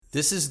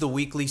This is the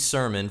weekly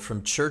sermon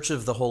from Church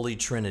of the Holy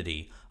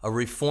Trinity, a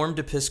Reformed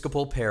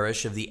Episcopal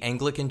parish of the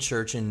Anglican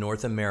Church in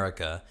North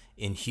America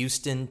in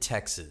Houston,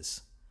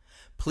 Texas.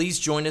 Please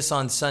join us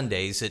on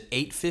Sundays at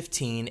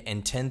 8:15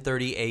 and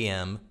 10:30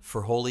 a.m.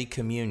 for Holy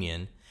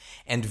Communion,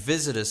 and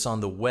visit us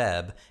on the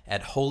web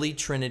at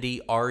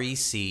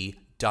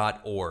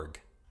holytrinityrec.org.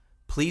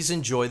 Please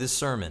enjoy the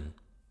sermon.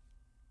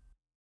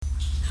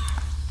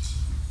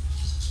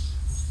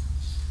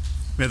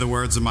 May the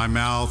words of my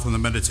mouth and the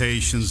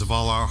meditations of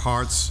all our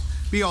hearts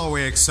be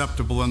always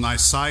acceptable in thy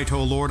sight,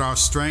 O Lord, our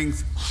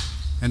strength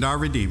and our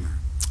Redeemer.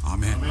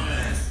 Amen.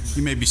 Amen.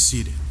 You may be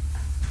seated.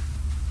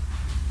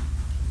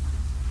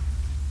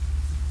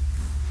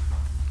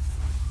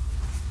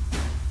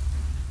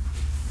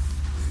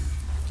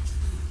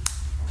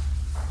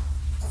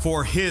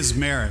 For his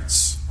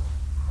merits,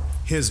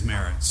 his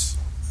merits.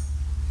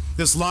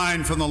 This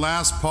line from the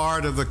last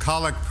part of the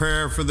collect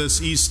prayer for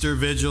this Easter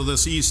vigil,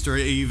 this Easter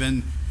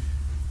even,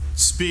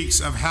 speaks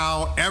of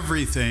how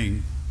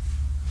everything,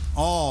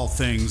 all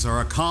things are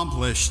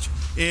accomplished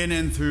in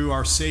and through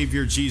our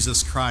Savior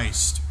Jesus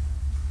Christ.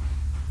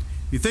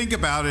 You think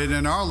about it,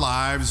 in our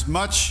lives,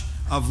 much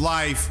of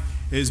life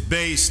is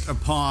based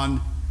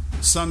upon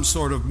some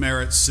sort of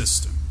merit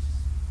system.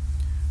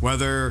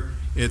 Whether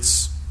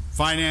it's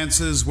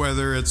finances,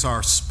 whether it's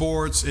our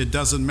sports, it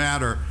doesn't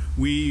matter.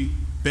 We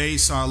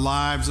base our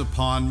lives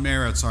upon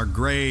merits, our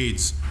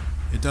grades.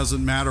 It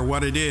doesn't matter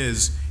what it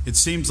is. It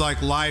seems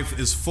like life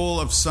is full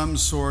of some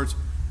sort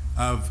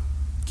of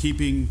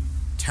keeping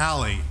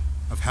tally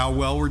of how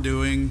well we're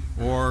doing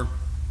or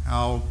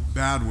how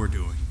bad we're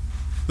doing.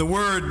 The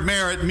word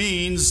merit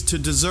means to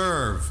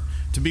deserve,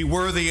 to be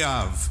worthy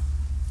of.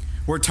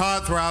 We're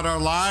taught throughout our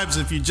lives,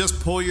 if you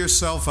just pull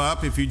yourself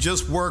up, if you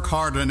just work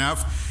hard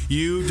enough,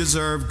 you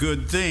deserve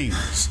good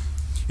things.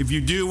 If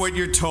you do what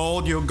you're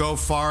told, you'll go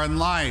far in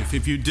life.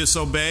 If you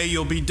disobey,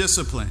 you'll be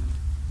disciplined.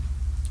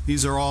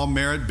 These are all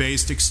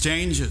merit-based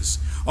exchanges,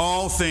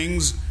 all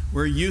things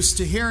we're used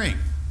to hearing.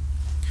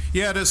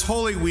 Yet as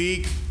Holy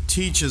Week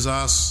teaches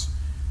us,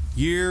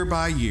 year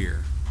by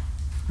year,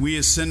 we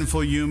as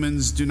sinful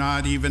humans do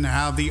not even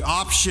have the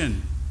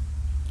option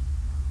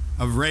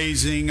of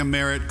raising a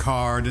merit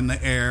card in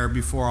the air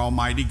before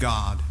Almighty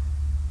God.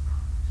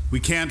 We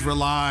can't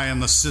rely on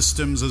the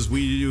systems as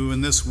we do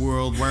in this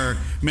world, where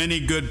many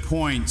good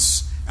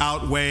points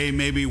outweigh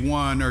maybe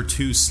one or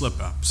two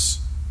slip-ups.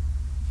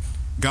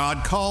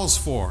 God calls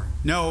for,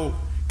 no,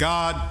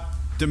 God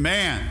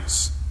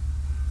demands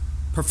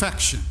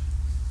perfection.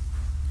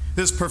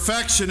 This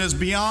perfection is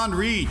beyond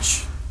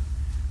reach,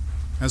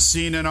 as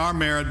seen in our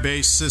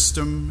merit-based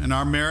system, in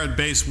our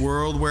merit-based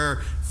world,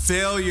 where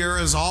failure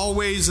is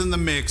always in the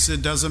mix.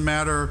 It doesn't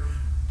matter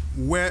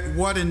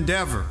what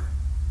endeavor,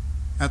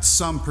 at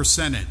some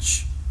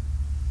percentage.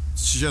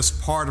 It's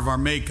just part of our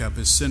makeup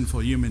as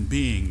sinful human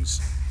beings.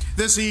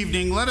 This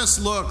evening, let us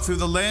look through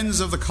the lens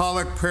of the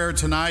collect prayer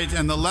tonight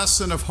and the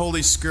lesson of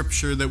Holy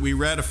Scripture that we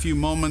read a few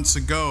moments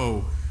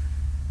ago,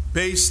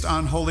 based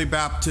on Holy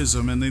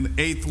Baptism in the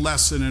 8th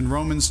lesson in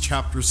Romans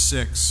chapter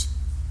 6,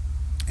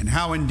 and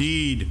how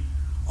indeed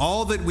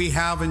all that we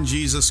have in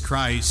Jesus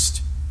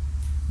Christ,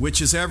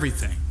 which is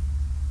everything,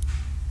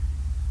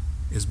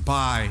 is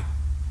by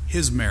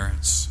his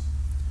merits.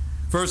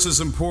 First, it's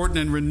important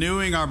in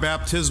renewing our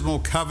baptismal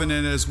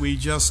covenant, as we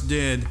just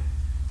did,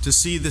 to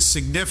see the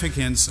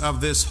significance of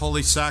this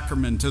holy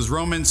sacrament. As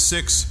Romans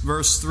 6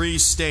 verse 3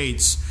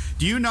 states,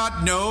 "Do you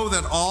not know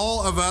that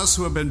all of us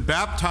who have been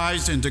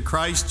baptized into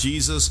Christ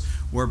Jesus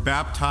were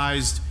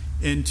baptized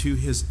into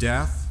his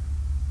death?"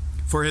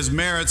 For his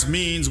merits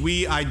means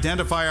we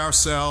identify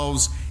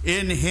ourselves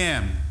in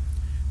him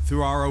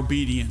through our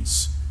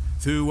obedience,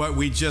 through what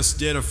we just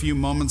did a few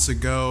moments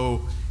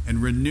ago,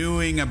 and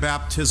renewing a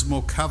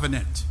baptismal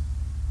covenant,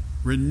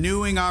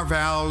 renewing our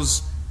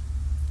vows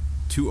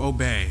to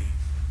obey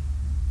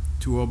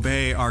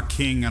our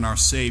King and our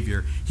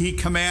Savior. He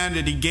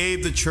commanded, he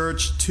gave the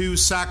church 2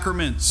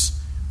 sacraments,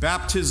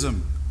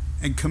 baptism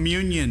and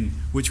communion,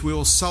 which we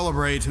will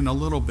celebrate in a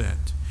little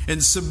bit. In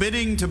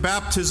submitting to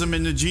baptism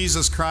into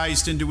Jesus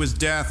Christ, into his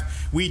death,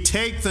 we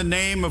take the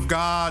name of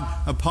God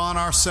upon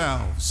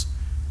ourselves.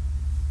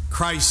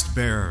 Christ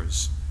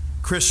bearers,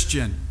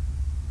 Christian.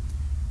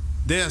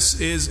 This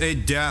is a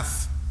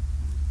death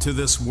to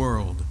this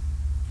world,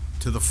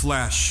 to the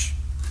flesh,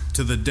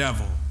 to the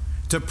devil.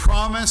 To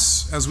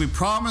promise, as we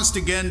promised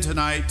again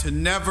tonight, to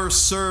never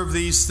serve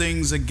these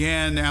things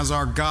again as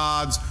our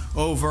gods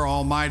over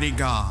Almighty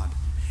God.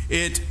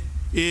 It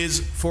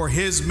is for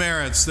his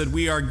merits that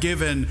we are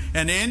given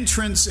an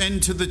entrance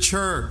into the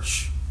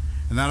church.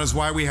 And that is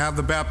why we have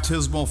the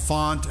baptismal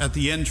font at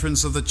the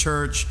entrance of the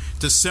church,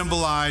 to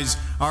symbolize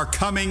our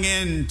coming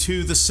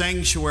into the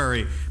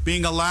sanctuary,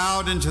 being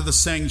allowed into the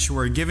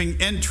sanctuary,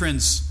 giving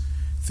entrance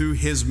through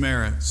his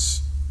merits.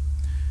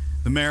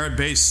 The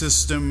merit-based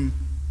system,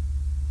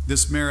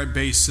 this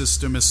merit-based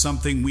system is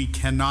something we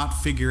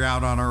cannot figure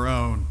out on our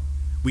own.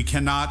 We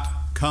cannot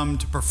come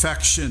to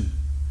perfection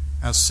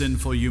as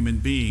sinful human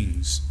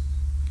beings.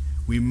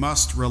 We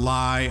must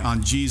rely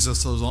on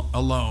Jesus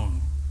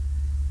alone.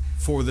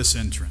 for this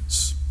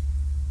entrance.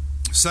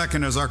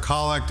 Second, as our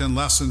collect and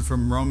lesson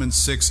from Romans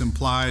 6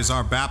 implies,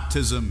 our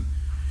baptism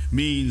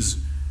means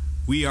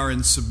we are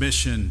in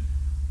submission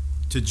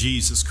to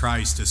Jesus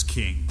Christ as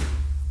King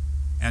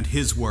and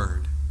His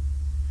Word,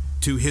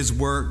 to His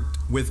work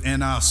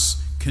within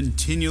us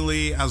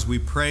continually, as we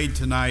prayed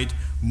tonight,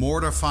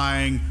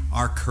 mortifying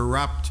our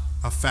corrupt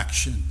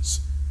affections.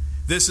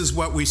 This is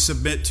what we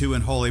submit to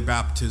in holy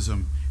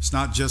baptism. It's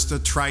not just a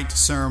trite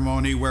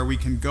ceremony where we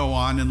can go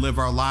on and live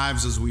our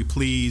lives as we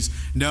please.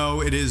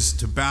 No, it is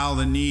to bow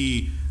the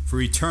knee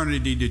for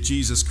eternity to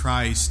Jesus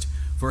Christ,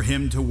 for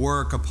Him to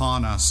work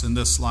upon us in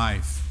this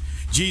life.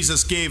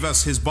 Jesus gave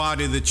us His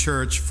body, the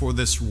church, for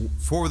this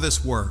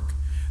work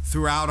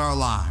throughout our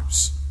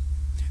lives.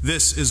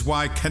 This is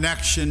why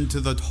connection to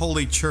the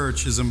Holy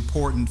Church is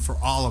important for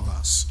all of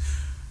us.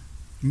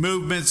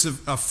 Movements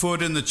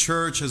afoot in the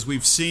church, as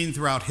we've seen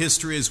throughout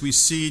history, as we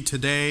see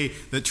today,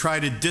 that try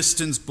to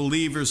distance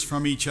believers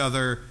from each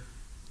other,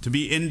 to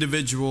be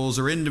individuals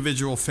or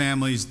individual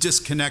families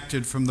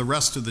disconnected from the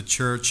rest of the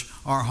church,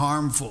 are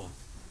harmful.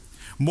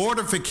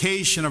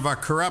 Mortification of our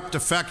corrupt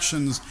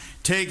affections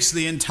takes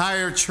the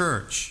entire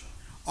church,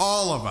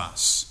 all of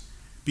us,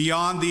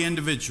 beyond the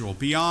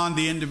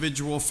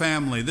individual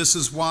family. This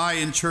is why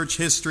in church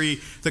history,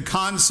 the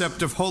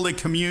concept of Holy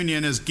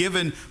Communion as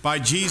given by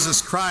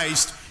Jesus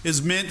Christ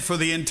is meant for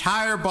the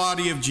entire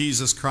body of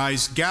Jesus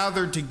Christ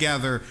gathered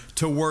together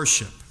to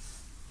worship.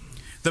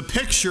 The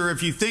picture,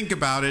 if you think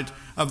about it,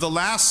 of the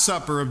Last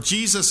Supper, of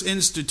Jesus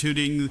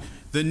instituting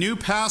the new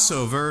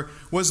Passover,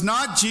 was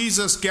not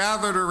Jesus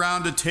gathered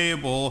around a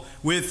table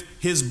with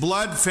His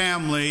blood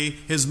family,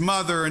 His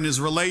mother, and His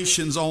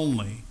relations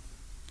only,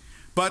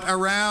 but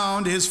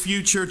around His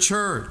future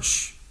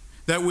church,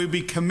 that we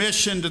be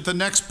commissioned at the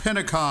next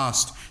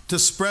Pentecost to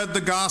spread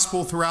the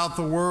gospel throughout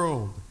the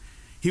world.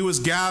 He was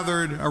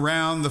gathered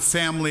around the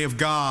family of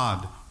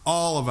God,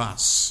 all of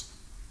us.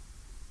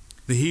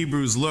 The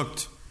Hebrews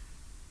looked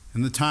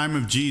in the time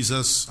of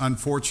Jesus,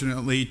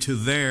 unfortunately, to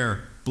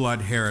their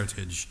blood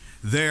heritage,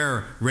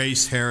 their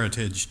race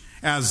heritage,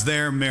 as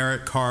their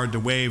merit card to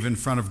wave in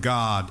front of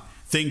God,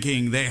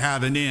 thinking they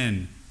had an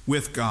in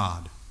with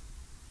God.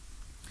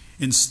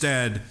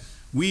 Instead,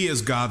 we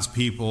as God's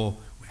people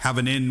have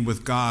an in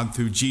with God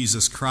through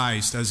Jesus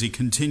Christ as He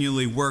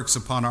continually works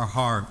upon our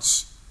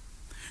hearts,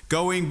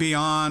 going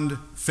beyond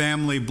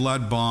family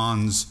blood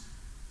bonds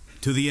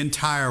to the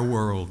entire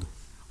world,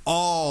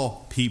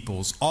 all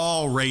peoples,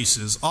 all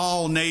races,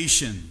 all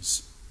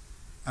nations,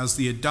 as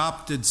the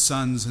adopted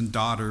sons and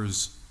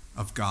daughters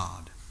of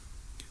God.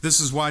 This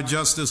is why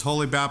just as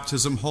Holy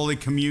Baptism, Holy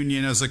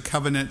Communion as a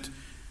covenant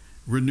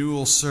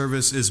renewal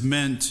service is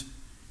meant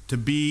to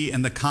be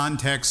in the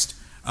context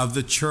of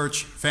the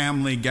church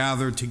family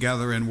gathered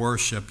together in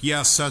worship.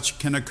 Yes, such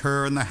can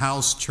occur in the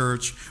house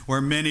church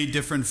where many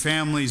different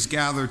families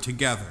gather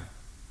together.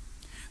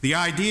 The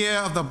idea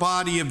of the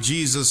body of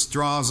Jesus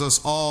draws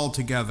us all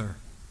together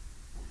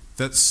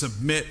that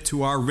submit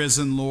to our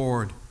risen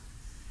Lord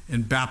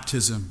in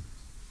baptism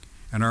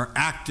and are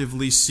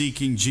actively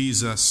seeking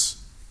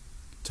Jesus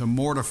to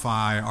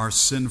mortify our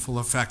sinful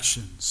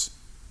affections.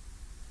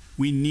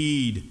 We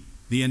need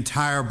the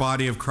entire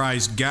body of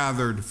Christ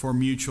gathered for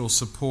mutual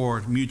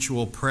support,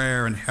 mutual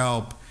prayer, and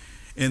help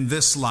in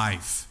this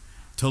life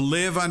to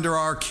live under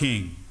our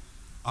King,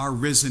 our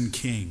risen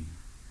King,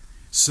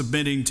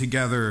 submitting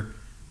together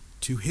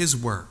to His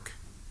work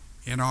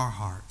in our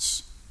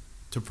hearts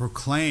to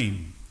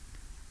proclaim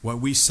what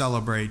we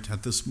celebrate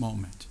at this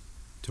moment,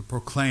 to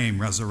proclaim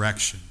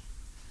resurrection.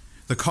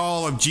 The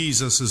call of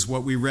Jesus is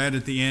what we read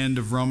at the end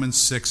of Romans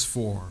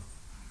 6:4.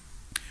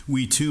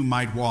 We too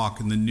might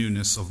walk in the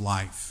newness of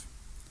life.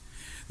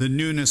 The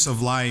newness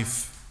of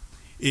life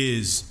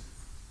is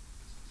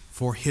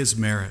for His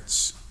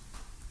merits,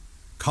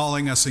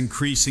 calling us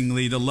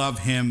increasingly to love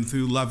Him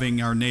through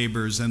loving our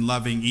neighbors and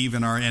loving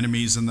even our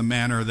enemies in the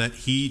manner that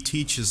He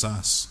teaches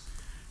us,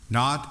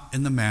 not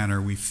in the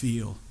manner we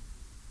feel.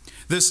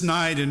 This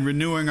night, in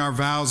renewing our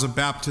vows of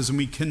baptism,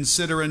 we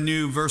consider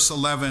anew verse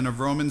 11 of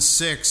Romans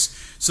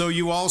 6. So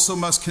you also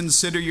must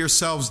consider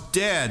yourselves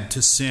dead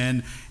to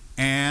sin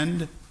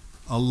and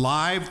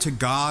alive to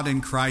God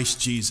in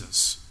Christ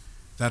Jesus.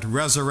 That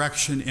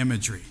resurrection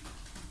imagery.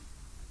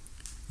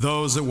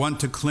 Those that want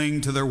to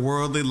cling to their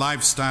worldly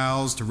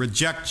lifestyles, to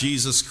reject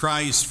Jesus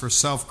Christ for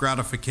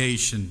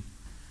self-gratification,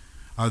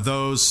 are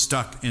those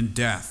stuck in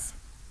death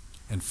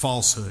and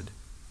falsehood.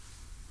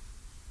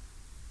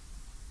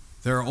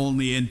 Their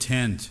only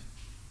intent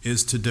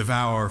is to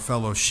devour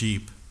fellow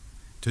sheep,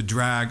 to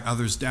drag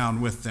others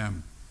down with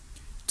them,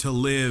 to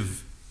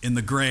live in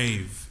the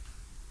grave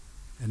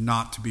and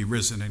not to be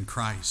risen in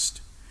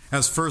Christ.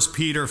 As 1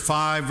 Peter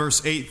 5,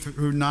 verse 8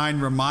 through 9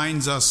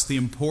 reminds us the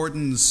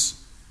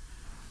importance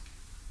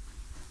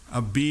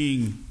of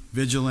being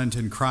vigilant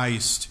in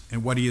Christ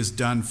and what He has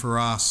done for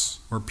us,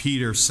 where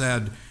Peter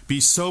said, "Be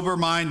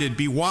sober-minded,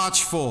 be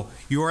watchful.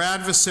 Your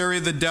adversary,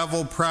 the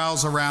devil,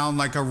 prowls around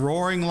like a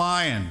roaring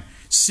lion,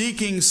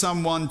 seeking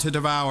someone to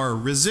devour.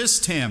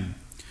 Resist him,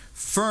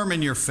 firm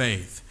in your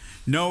faith,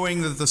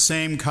 knowing that the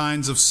same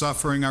kinds of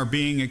suffering are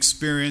being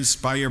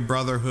experienced by your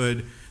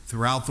brotherhood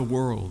throughout the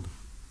world.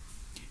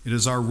 It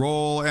is our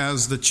role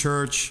as the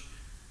church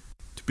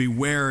to be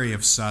wary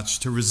of such,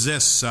 to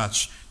resist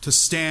such, to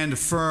stand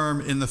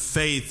firm in the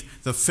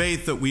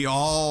faith that we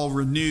all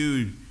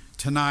renewed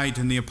tonight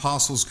in the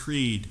Apostles'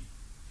 Creed.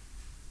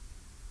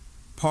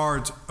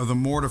 Part of the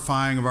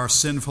mortifying of our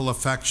sinful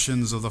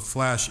affections of the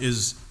flesh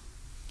is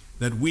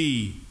that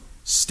we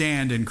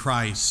stand in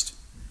Christ,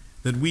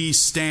 that we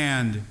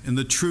stand in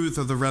the truth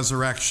of the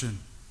resurrection.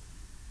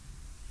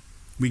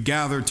 We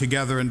gather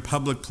together in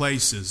public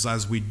places,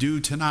 as we do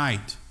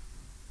tonight,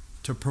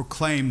 to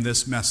proclaim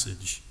this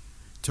message,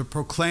 to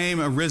proclaim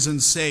a risen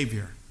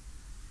Savior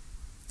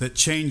that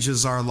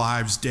changes our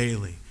lives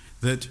daily,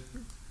 that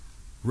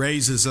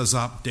raises us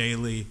up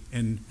daily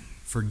in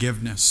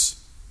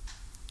forgiveness.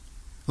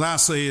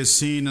 Lastly, is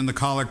seen in the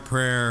collect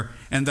prayer,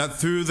 and that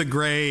through the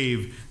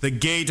grave, the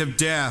gate of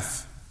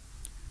death,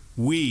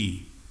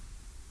 we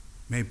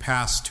may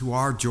pass to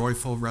our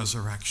joyful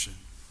resurrection.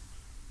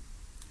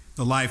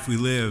 The life we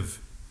live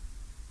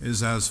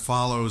is as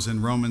follows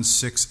in Romans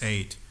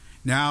 6:8.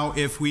 Now,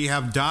 if we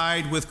have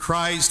died with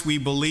Christ, we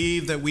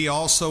believe that we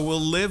also will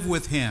live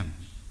with him.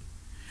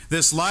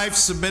 This life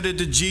submitted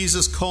to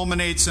Jesus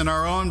culminates in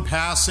our own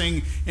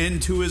passing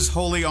into his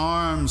holy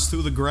arms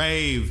through the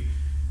grave,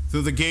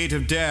 through the gate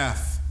of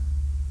death,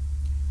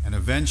 and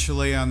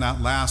eventually on that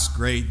last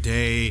great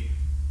day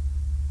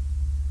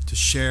to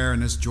share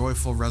in his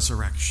joyful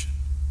resurrection.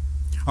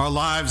 Our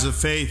lives of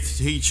faith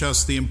teach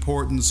us the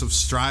importance of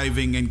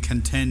striving and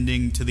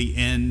contending to the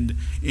end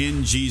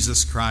in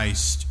Jesus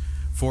Christ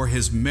for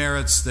his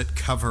merits that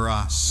cover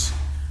us.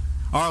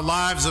 Our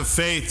lives of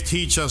faith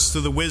teach us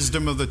through the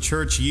wisdom of the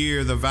church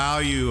year the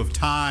value of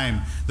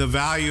time, the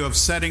value of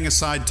setting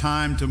aside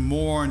time to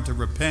mourn, to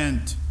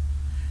repent,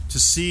 to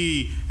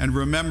see and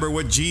remember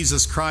what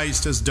Jesus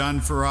Christ has done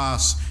for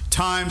us,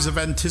 times of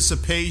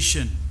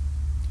anticipation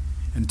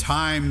and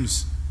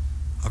times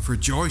of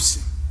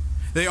rejoicing.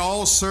 They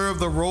all serve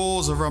the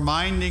roles of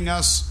reminding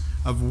us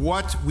of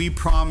what we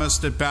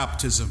promised at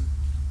baptism,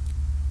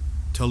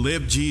 to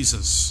live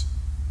Jesus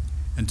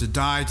and to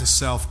die to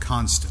self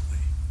constantly.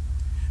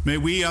 May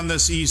we on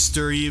this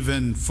Easter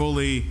even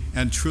fully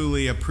and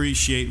truly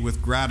appreciate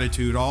with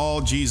gratitude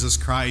all Jesus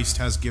Christ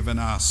has given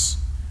us.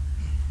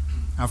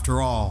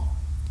 After all,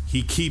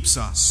 he keeps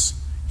us,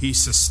 he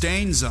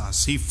sustains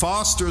us, he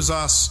fosters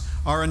us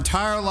our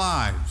entire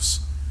lives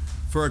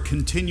for a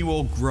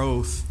continual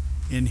growth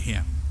in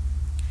him.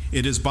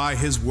 It is by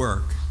his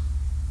work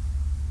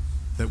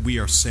that we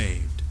are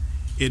saved.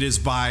 It is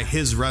by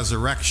his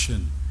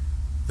resurrection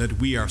that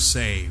we are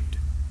saved.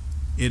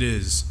 It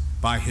is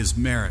by his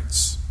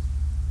merits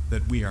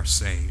that we are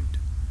saved.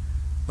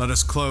 Let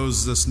us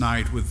close this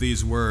night with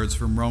these words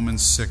from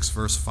Romans 6,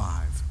 verse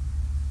 5.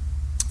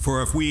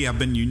 For if we have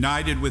been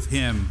united with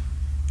him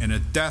in a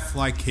death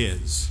like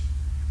his,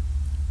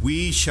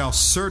 we shall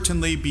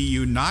certainly be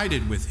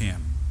united with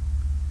him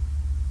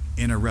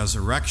in a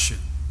resurrection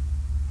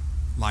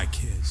like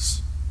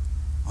his.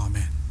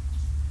 Amen.